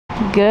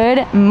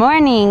Good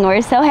morning.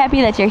 We're so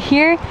happy that you're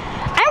here.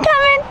 I'm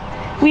coming.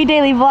 We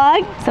daily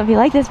vlog. So if you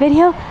like this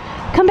video,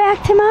 come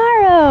back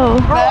tomorrow.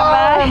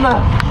 Bye-bye.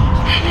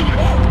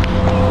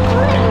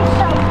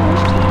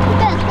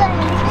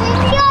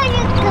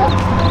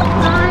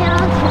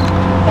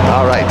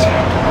 All right.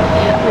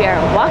 We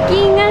are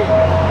walking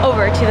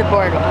over to the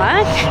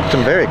boardwalk.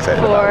 I'm very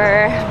excited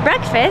for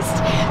breakfast.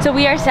 So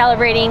we are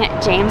celebrating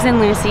James and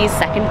Lucy's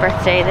second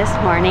birthday this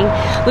morning.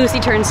 Lucy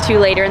turns 2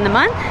 later in the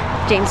month.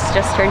 James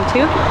just turned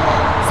 2.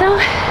 So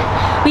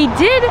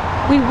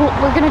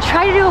we're gonna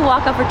try to do a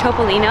walk up for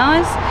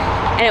Topolino's,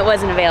 and it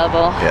wasn't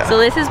available. Yeah. So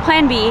this is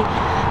plan B,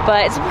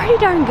 but it's a pretty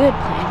darn good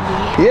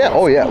plan B. Yeah,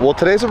 oh yeah, well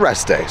today's a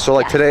rest day. So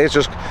like today is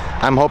just,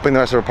 I'm hoping the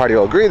rest of our party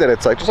will agree that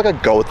it's like just like a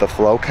go with the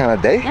flow kind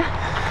of day.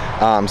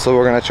 Yeah. So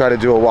we're gonna try to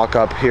do a walk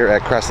up here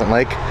at Crescent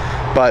Lake.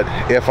 But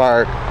if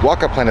our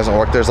walk up plan doesn't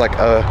work, there's like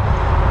a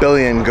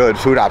billion good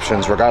food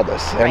options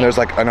regardless. And Right. there's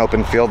like an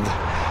open field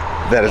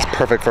that is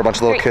perfect for a bunch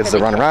of little kids to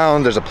run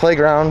around. There's a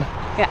playground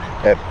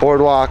at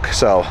Boardwalk,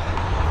 so It'd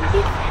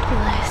be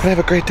fabulous. we have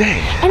a great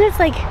day. And it's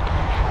like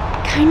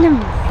kind of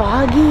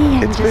foggy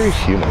and It's very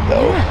humid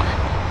though.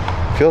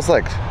 Yeah. Feels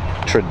like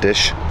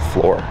Tradish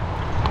floor.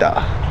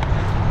 Duh.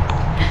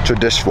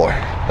 Tradish floor.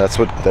 That's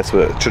what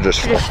Tradish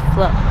floor. Just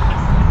flow.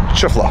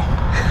 Chiflo.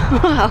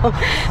 Wow.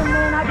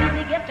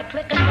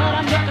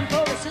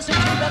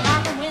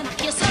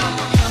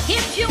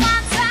 If you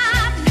want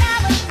some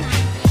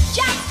melody,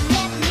 just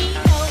let me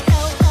know.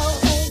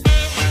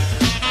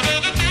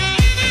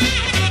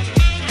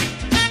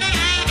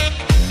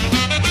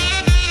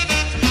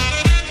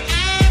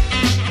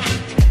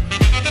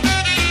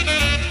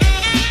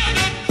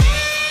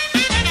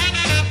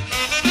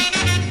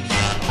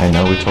 I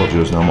know we told you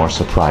there's no more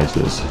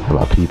surprises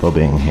about people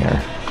being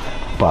here,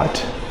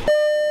 but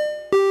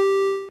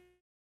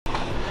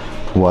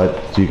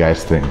what do you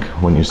guys think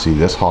when you see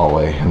this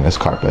hallway and this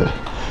carpet?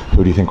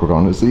 Who do you think we're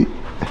going to see?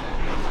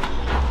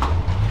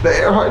 The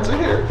Earharts are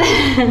here.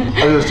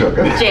 I'm just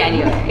joking.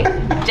 January.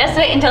 Just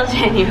wait until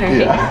January.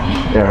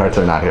 Yeah, Earharts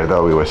are not here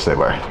though. We wish they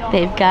were.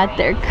 They've got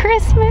their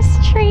Christmas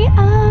tree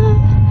up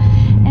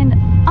and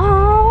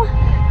all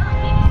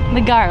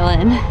the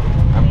garland.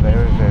 I'm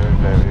very, very,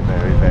 very,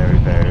 very, very,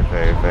 very,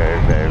 very, very,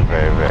 very,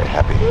 very, very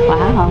happy.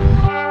 Wow.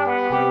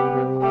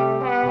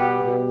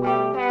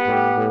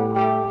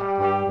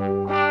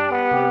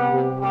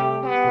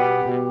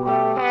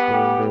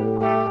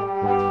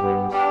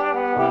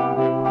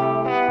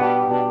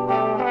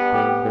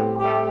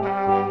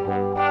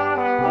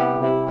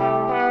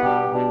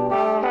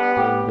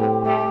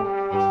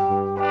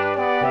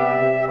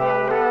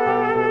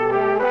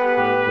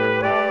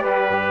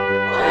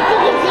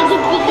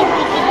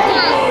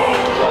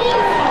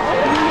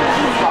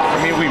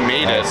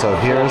 So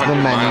here's the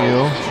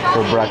menu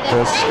for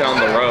breakfast. Down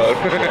the road.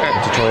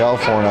 Tutorial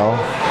Forno.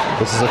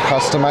 This is a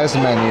customized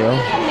menu.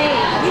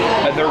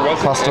 And there was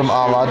Custom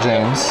a la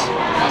James.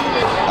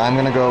 I'm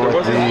gonna go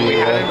with the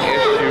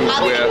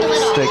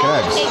steak and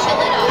eggs.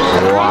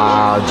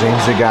 Wow,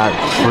 James, you got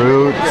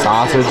fruit,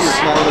 sausage,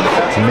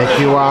 some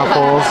Mickey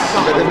waffles.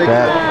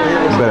 That,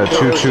 you better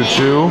chew, chew,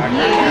 chew.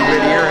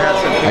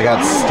 I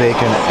got steak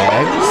and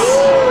eggs.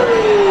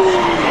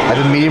 I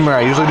did medium rare.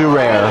 I usually do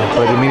rare,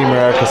 but I did medium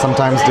rare because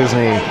sometimes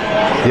Disney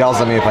yells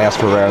at me if I ask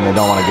for rare and they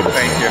don't want to give it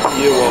to me.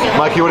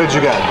 Mikey, what did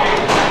you get?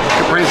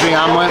 Caprese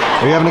omelet.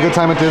 Are you having a good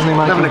time at Disney,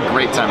 Mikey? I'm having a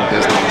great time at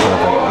Disney.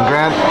 Perfect. And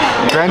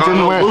Grant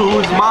didn't wear.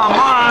 Lose my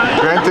mind.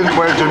 Grant didn't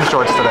wear gym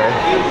shorts today.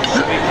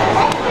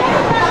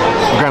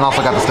 Grant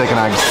also got the steak and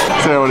eggs.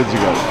 Sarah, what did you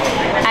get?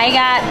 I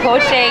got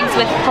poached eggs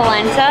with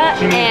polenta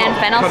and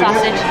fennel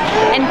sausage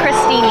and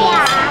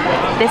crostinis.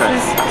 This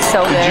is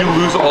so good. Did you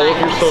lose all of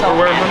your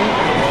silverware,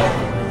 honey?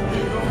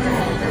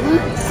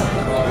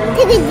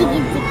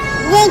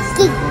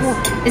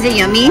 Is it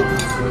yummy?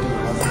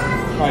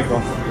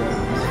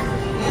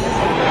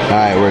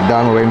 Alright, we're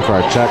done. We're waiting for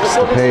our checks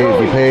to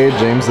be paid.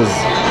 James has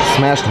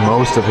smashed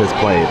most of his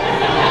plate.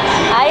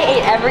 I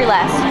ate every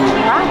last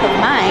drop of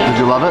mine. Did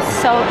you love it?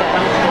 So good.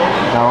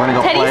 Now we're gonna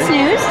go Teddy play.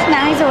 snoozed,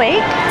 now he's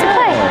awake to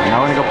play.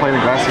 Now we're gonna go play in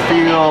the grassy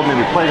field,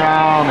 maybe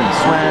playground, maybe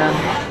swim.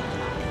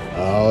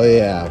 Oh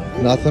yeah,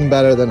 nothing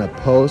better than a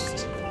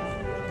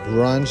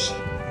post-brunch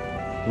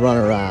run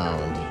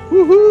around.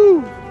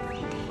 Woohoo!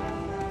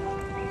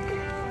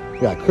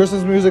 Got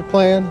Christmas music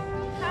playing.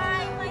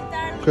 Hi, my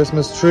darling.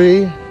 Christmas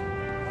tree.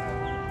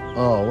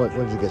 Oh, what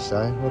did you get,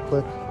 Shy? Real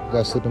quick. You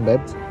guys sleeping,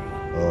 babe?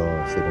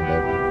 Oh, sleeping,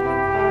 babe.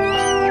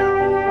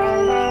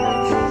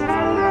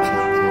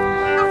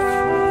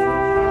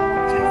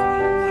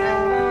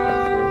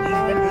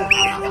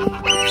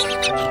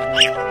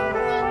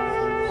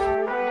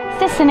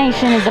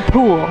 Destination is a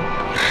pool,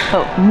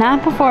 but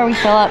not before we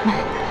fill up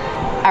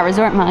our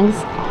resort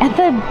mugs at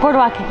the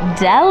Boardwalk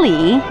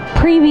Deli,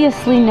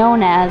 previously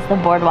known as the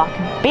Boardwalk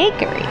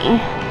Bakery.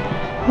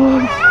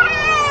 Ooh.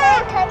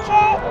 Touch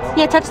it.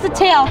 Yeah, touch the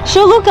tail.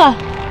 Show Luca.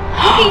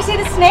 Can you see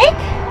the snake?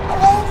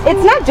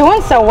 It's not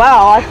doing so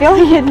well. I feel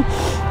like it.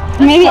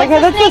 Maybe like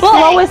that's the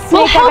slowest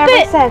snake I've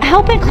ever seen.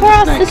 Help it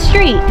cross the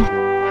street.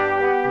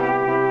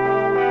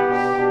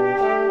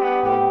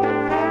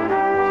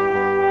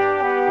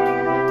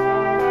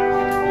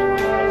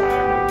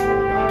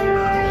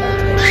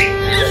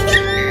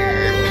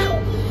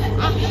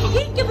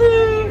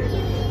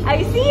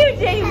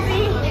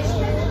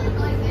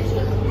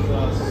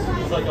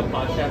 like a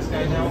podcast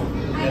guy now.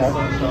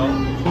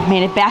 We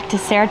made it back to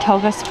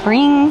Saratoga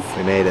Springs.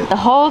 We made it. The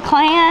whole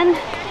clan.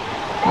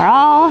 We're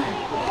all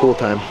Pool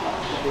time.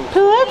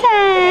 pool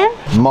time.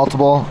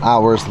 Multiple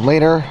hours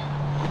later,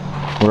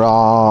 we're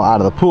all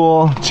out of the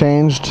pool,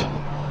 changed,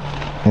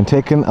 and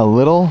taking a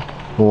little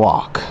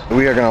walk.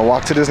 We are gonna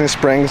walk to Disney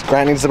Springs.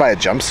 Grant needs to buy a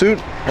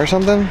jumpsuit or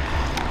something,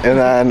 and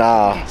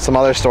then some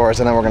other stores,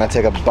 and then we're gonna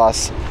take a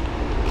bus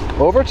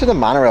over to the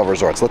monorail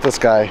resorts. Let this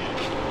guy,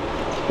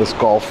 this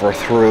golfer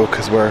through,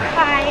 because we're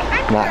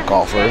not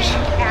golfers.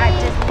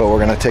 But we're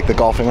gonna take the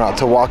golfing route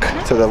to walk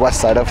to the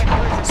west side of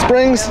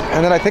Springs,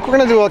 and then I think we're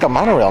gonna do like a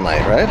monorail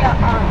night,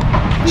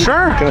 right?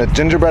 Sure. Gonna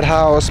gingerbread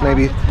house,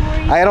 maybe.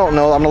 I don't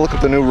know. I'm gonna look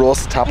up the new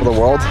rules, top of the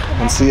world,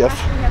 and see if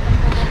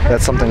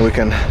that's something we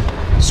can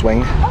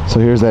swing. So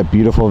here's that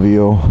beautiful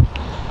view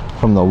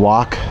from the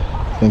walk.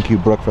 Thank you,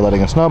 Brooke, for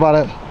letting us know about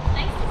it.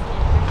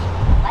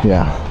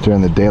 Yeah,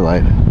 during the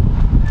daylight.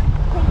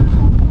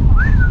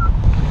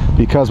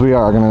 Because we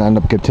are gonna end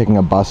up taking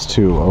a bus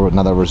to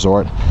another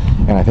resort,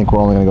 and I think we're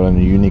only gonna go to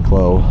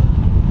Uniqlo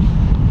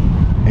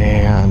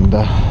and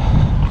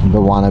the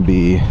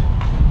wannabe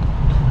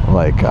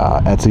like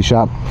Etsy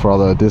shop for all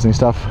the Disney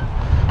stuff.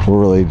 We're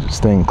really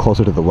staying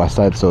closer to the west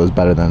side, so it's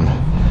better than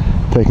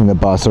taking the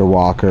bus or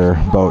walk or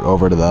boat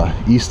over to the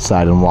east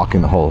side and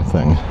walking the whole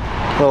thing.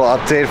 Little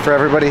update for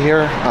everybody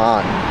here.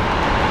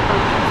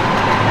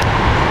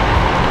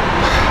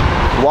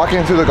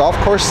 Walking through the golf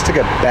course to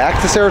get back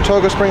to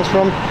Saratoga Springs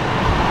from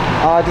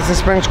Disney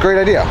Springs, great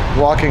idea.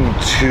 Walking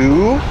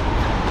to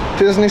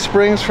Disney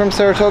Springs from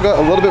Saratoga,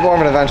 a little bit more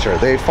of an adventure.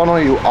 They funnel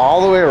you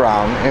all the way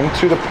around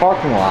into the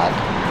parking lot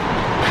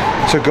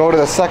to go to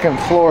the second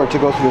floor to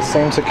go through the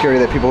same security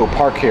that people who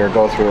park here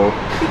go through.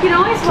 You can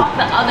always walk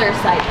the other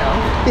side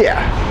though.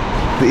 Yeah,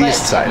 the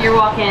east side. If you're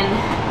walking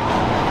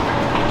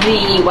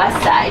the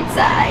west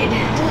side.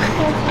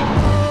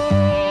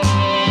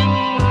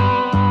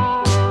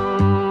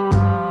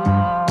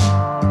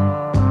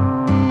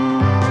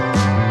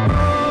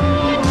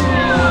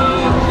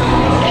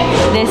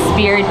 This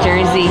Spirit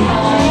jersey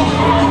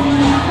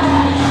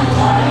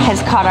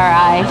has caught our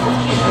eye.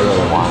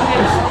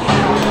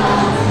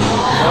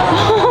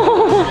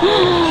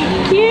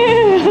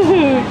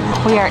 Cute!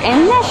 We are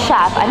in this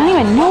shop. I don't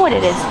even know what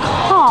it is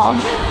called.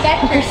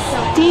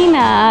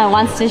 Christina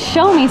wants to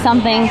show me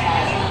something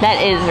that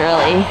is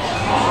really,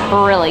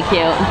 really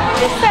cute.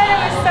 This said it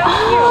was so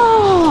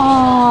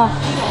Oh, I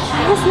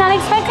was not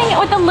expecting it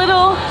with the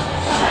little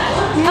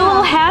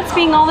hats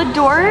being all the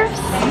dwarves.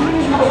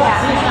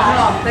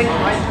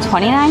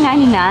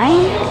 $29.99.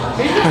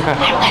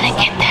 I'm gonna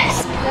get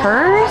this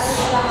purse.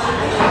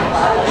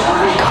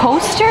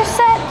 Coaster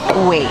set.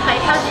 Wait.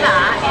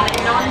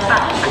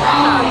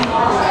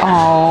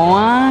 Oh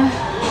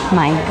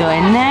my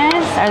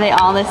goodness. Are they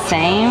all the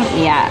same?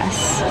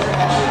 Yes.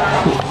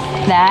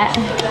 That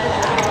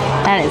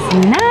is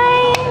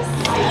nice.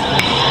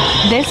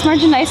 This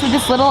merchandise with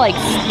this little like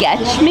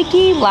sketch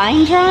Mickey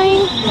line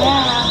drawing.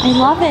 I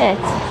love it.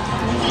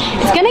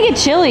 It's gonna get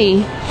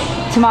chilly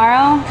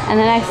tomorrow and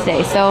the next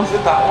day, so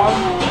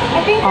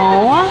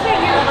oh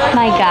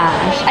my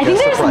gosh. I think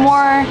there's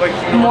more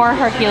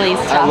Hercules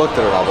I stuff. looked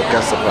at it all, but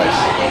guess the price.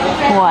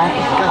 What?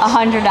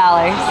 $100. 60.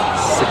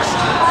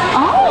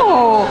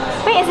 Oh,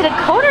 wait, is it a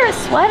coat or a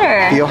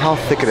sweater? Feel how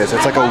thick it is.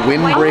 It's like a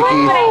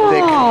windbreaky,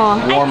 thick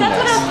warmness.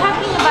 That's what I was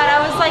talking about. I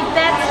was like,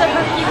 that's the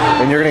Hercules.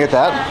 And you're gonna get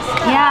that?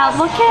 Yeah,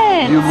 look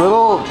at You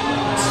little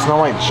Snow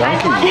White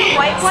junkie.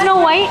 White one.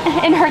 Snow White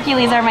and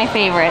Hercules are my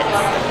favorites.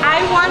 I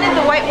wanted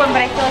the white one,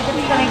 but I feel like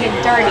it's gonna get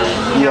dirty.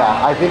 Yeah,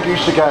 I think you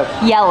should get.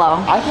 Yellow.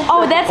 I think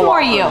Oh, you're that's full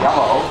more on you.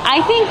 yellow.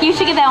 I think you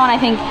should get that one. I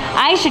think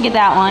I should get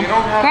that one.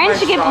 Grant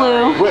should get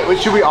blue. Wait,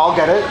 should we all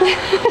get it?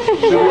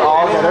 Should we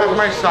all get it?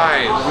 my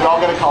size. We all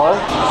get a color?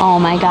 Oh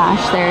my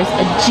gosh, there's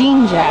a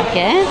jean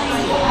jacket.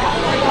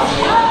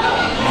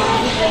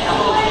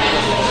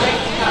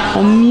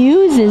 A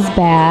Muse's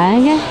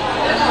bag.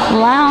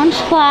 Lounge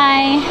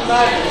fly.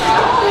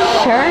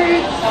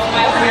 Shirt.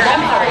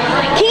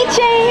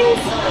 Keychains.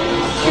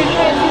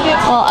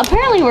 Well,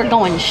 apparently we're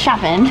going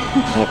shopping.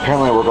 And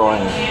apparently we're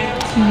going.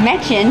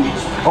 Matching.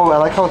 Oh, I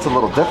like how it's a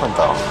little different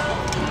though.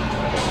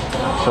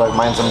 So like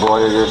mine's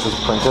embroidered, yours is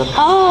printed.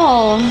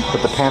 Oh.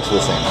 But the pants are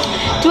the same.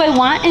 Do I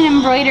want an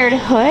embroidered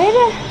hood?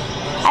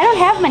 I don't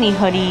have many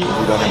hoodies. We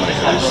don't have many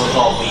hoodies.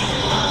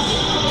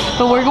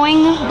 But we're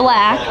going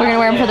black. We're gonna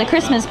wear them for the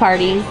Christmas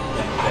party.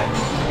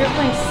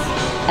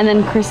 And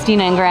then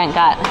Christina and Grant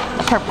got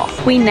the purple.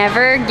 We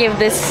never give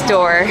this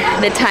store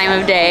the time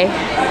of day.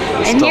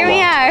 And Still here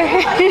we are.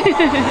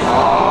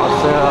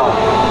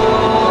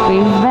 Oh,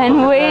 We've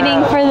been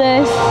waiting for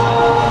this.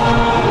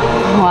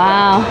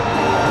 Wow.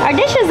 Our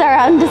dishes are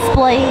on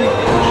display.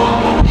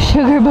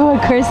 Sugar Boa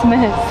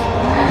Christmas.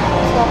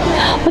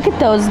 Look at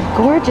those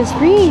gorgeous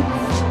wreaths.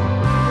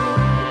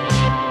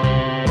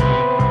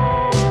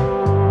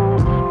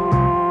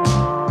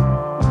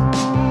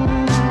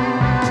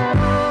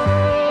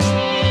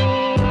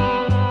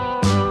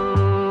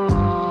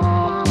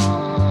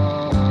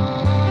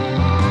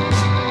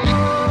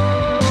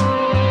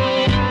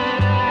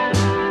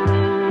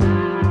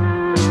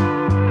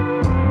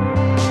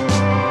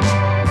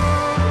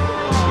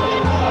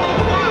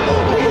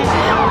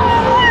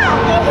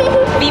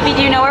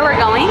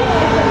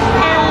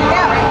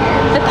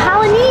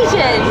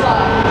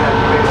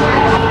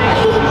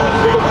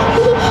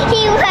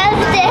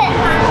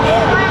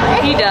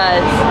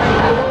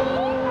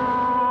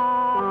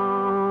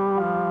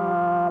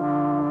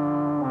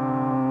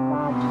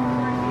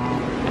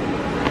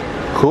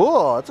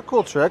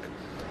 cool trick.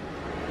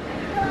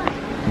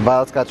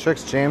 Violet's got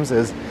tricks. James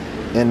is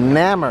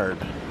enamored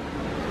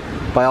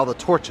by all the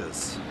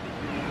torches.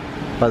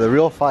 By the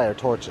real fire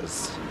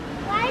torches.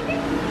 Why is it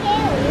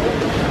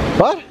scary?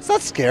 What? It's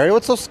not scary.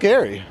 What's so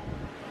scary?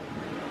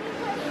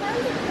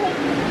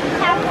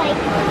 Have like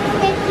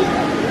 50.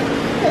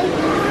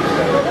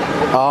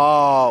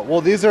 Oh,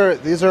 well these are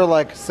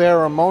like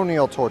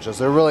ceremonial torches.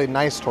 They're really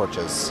nice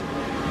torches.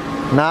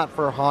 Not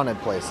for haunted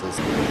places.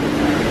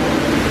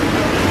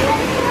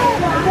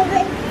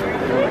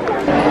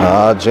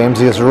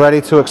 Jamesy is ready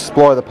to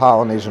explore the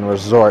Polynesian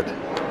resort.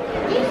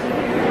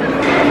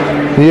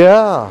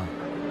 Yeah.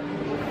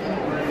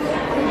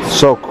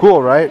 So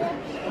cool, right?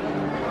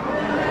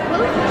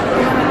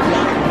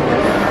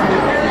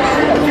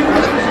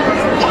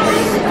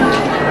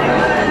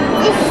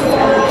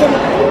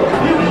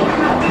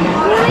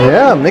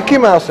 Yeah, Mickey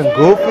Mouse and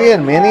Goofy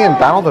and Minnie and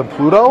Donald and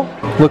Pluto.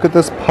 Look at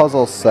this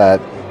puzzle set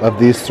of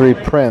these 3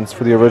 prints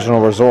for the original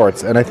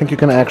resorts, and I think you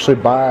can actually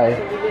buy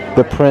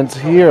the prints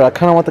here. I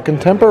kind of want the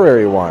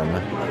contemporary one.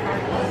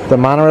 The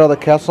monorail, the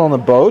castle, and the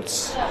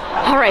boats.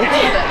 All right,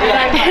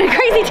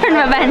 crazy turn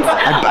of events.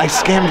 I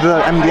scanned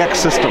the MDX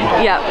system.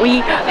 Yeah,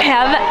 we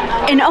have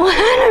an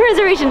Ohana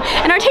reservation,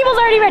 and our table's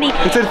already ready.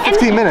 It said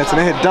 15 minutes,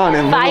 and it hit done,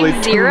 and literally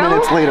 2 5-0?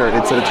 minutes later,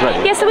 it said it's ready.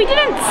 Yeah, so we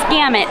didn't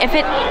scam it. If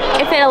it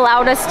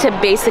allowed us to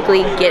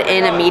basically get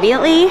in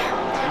immediately,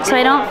 so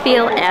I don't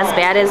feel as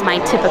bad as my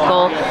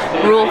typical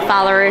rule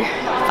follower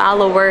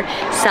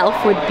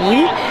self would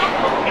be.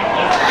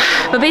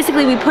 But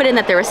basically we put in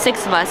that there were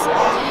 6 of us.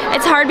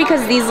 It's hard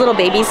because these little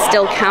babies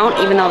still count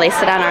even though they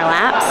sit on our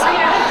laps.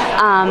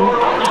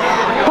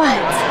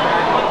 But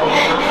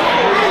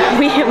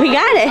we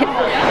got it.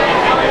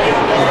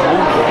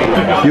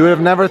 You would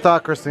have never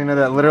thought, Christina,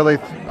 that literally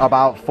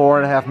about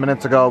 4.5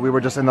 minutes ago we were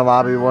just in the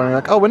lobby wondering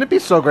like, oh, wouldn't it be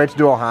so great to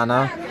do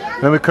Ohana?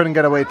 And then we couldn't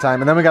get a wait time,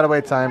 and then we got a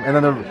wait time, and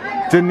then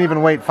didn't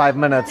even wait 5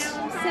 minutes.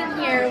 Sitting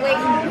here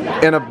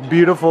waiting. In a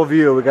beautiful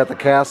view, we got the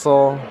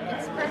castle,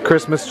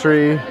 Christmas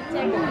tree,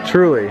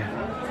 truly.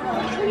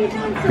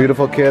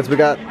 Beautiful kids. We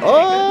got,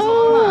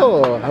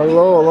 oh,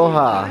 hello,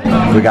 aloha.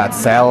 We got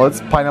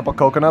salads, pineapple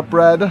coconut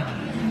bread,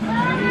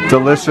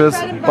 delicious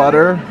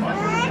butter.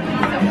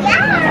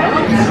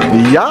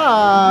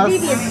 Yes!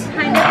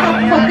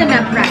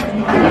 Coconut bread.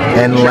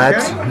 And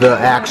let the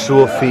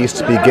actual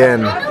feast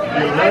begin.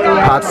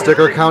 Pot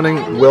sticker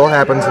counting will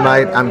happen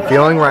tonight. I'm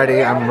feeling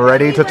ready. I'm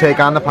ready to take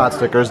on the pot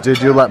stickers.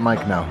 Did you let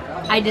Mike know?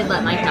 I did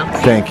let Mike know.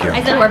 Thank you.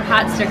 I said we're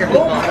pot sticker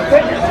people.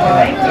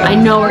 I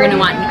know we're gonna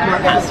want more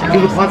pot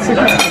stickers.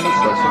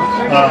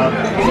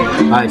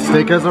 Alright,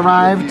 steak has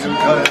arrived.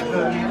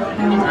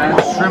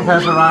 Shrimp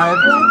has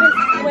arrived.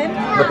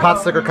 The pot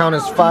sticker count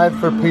is 5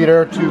 for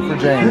Peter, 2 for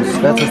James.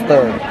 That's his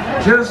 3rd.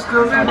 Just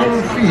a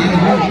little fee.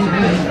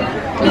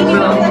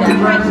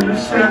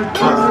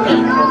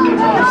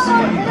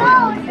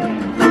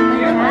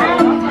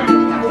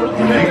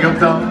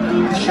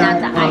 Not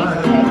the ice.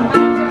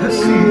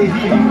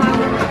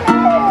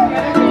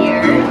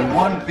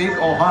 One big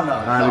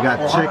Ohana. Alright, we got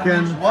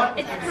chicken,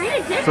 It's kind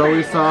of different.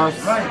 soy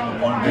sauce,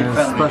 and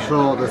a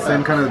special, the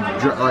same kind of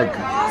like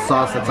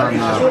sauce that's on the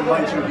pot We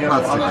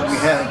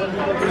stickers. had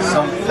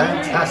some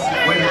fantastic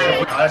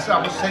ways. As I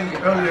was saying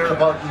earlier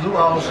about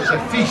luau's is a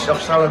feast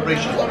of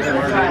celebration.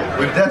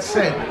 With that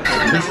said,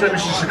 Mr. and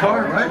Mrs.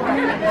 Sakar, right?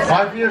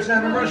 5 years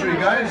anniversary,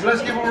 guys.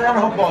 Let's give them a round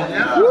of applause.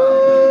 Yeah.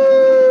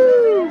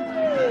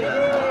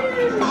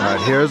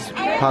 Alright, here's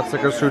pot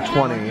stickers through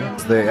 20.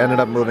 They ended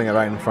up moving it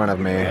right in front of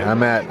me.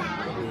 I'm at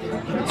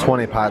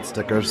 20 pot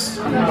stickers.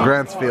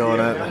 Grant's feeling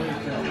it.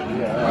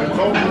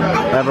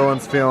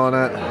 Everyone's feeling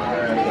it.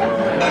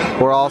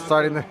 We're all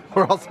starting to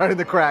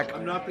crack.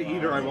 I'm not the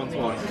eater I once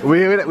was.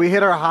 We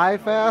hit our high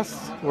fast.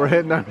 We're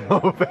hitting our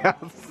low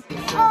fast.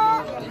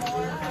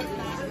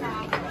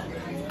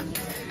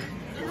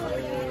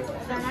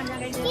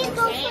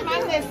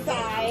 On this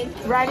side.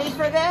 Ready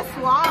for this?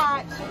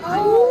 Watch.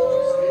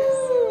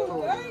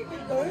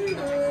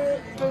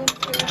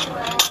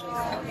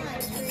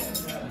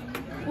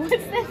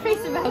 What's that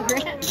face about,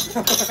 Grant?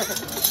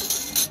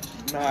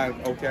 Nah,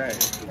 okay.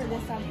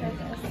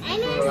 I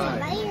know the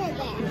layer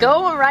there.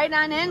 Go right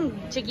on in,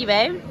 Chicky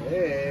babe.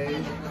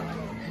 Hey.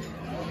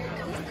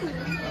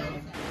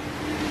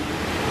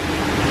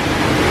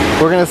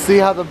 We're gonna see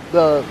how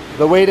the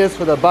wait is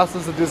for the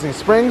buses to Disney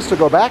Springs to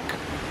go back.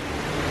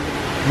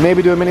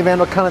 Maybe do a minivan,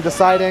 we're kind of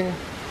deciding.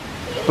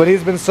 But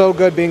he's been so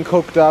good being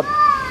cooked up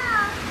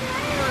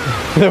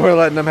that we're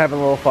letting him have a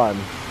little fun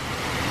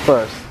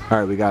first. All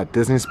right, we got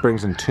Disney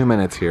Springs in 2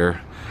 minutes here.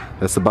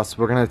 That's the bus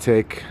we're gonna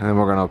take, and then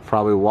we're gonna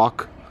probably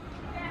walk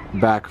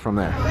back from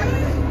there.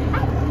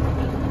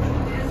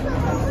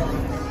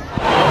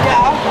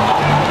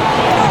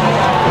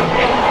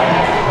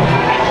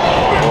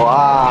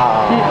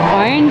 Wow.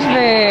 Orange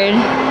bird.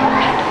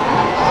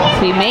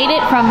 So we made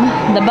it from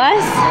the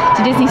bus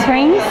to Disney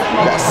Springs.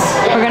 Yes.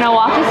 We're gonna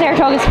walk to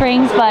Saratoga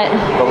Springs, but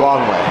The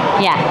long way.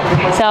 yeah.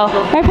 So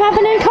we're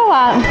popping in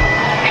co-op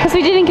because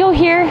we didn't go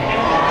here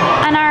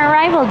on our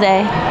arrival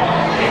day.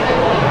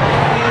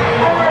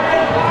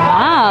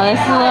 Wow, this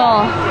is a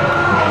little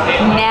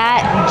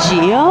Nat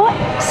Geo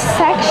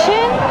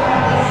section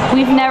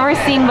we've never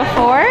seen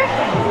before.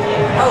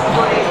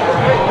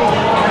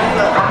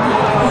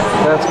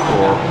 That's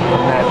cool.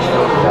 Nat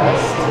Geo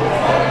Fest.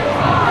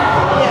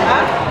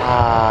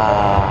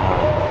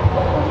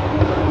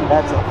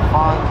 That's a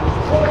fun.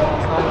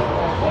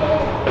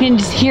 You can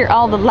just hear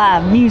all the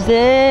live music.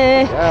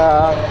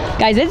 Yeah.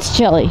 Guys, it's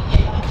chilly.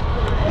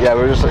 Yeah,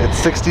 it's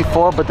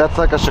 64, but that's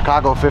like a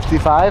Chicago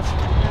 55.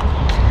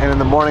 And in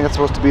the morning it's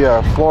supposed to be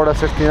a Florida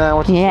 59,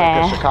 which is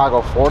like a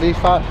Chicago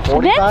 45.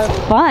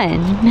 That's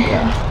fun.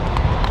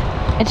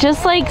 Yeah. It's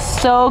just like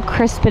so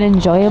crisp and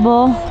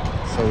enjoyable.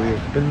 So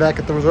we've been back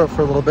at the resort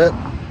for a little bit.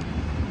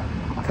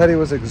 Teddy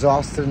was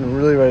exhausted and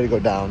really ready to go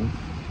down.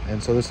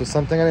 And so this was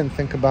something I didn't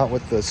think about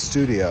with the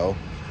studio,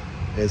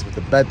 is with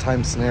the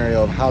bedtime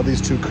scenario of how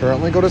these two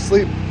currently go to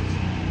sleep.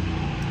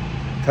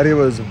 Teddy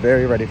was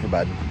very ready for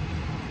bed.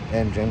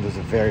 And James was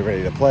very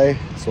ready to play.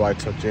 So I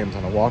took James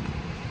on a walk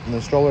in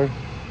the stroller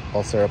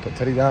while Sarah put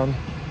Teddy down.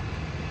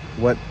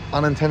 What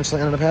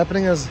unintentionally ended up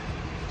happening is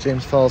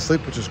James fell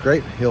asleep, which is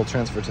great. He'll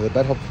transfer to the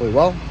bed hopefully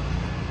well.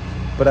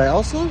 But I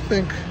also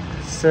think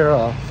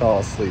Sarah fell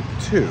asleep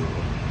too,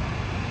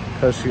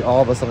 because she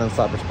all of a sudden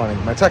stopped responding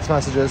to my text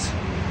messages.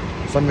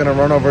 So I'm gonna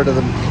run over to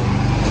the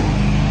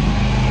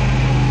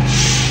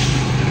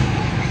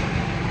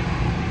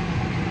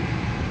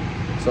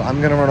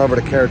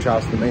Carriage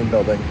House, the main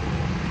building,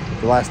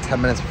 the last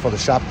 10 minutes before the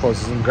shop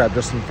closes, and grab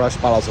just some fresh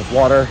bottles of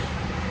water,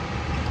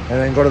 and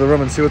then go to the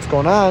room and see what's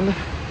going on.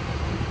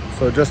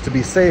 So just to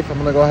be safe, I'm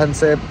gonna go ahead and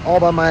say it all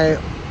by my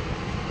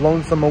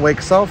lonesome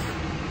awake self.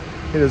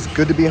 It is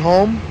good to be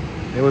home.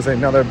 It was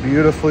another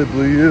beautifully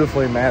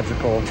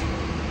magical,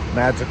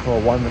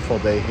 wonderful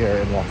day here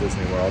in Walt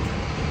Disney World,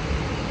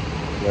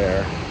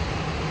 where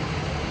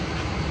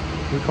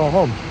we call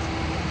home.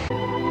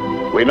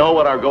 We know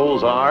what our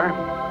goals are.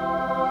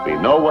 We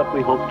know what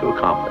we hope to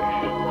accomplish.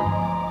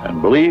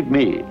 And believe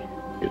me,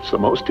 it's the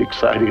most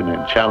exciting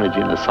and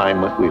challenging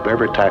assignment we've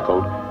ever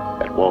tackled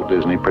at Walt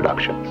Disney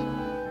Productions.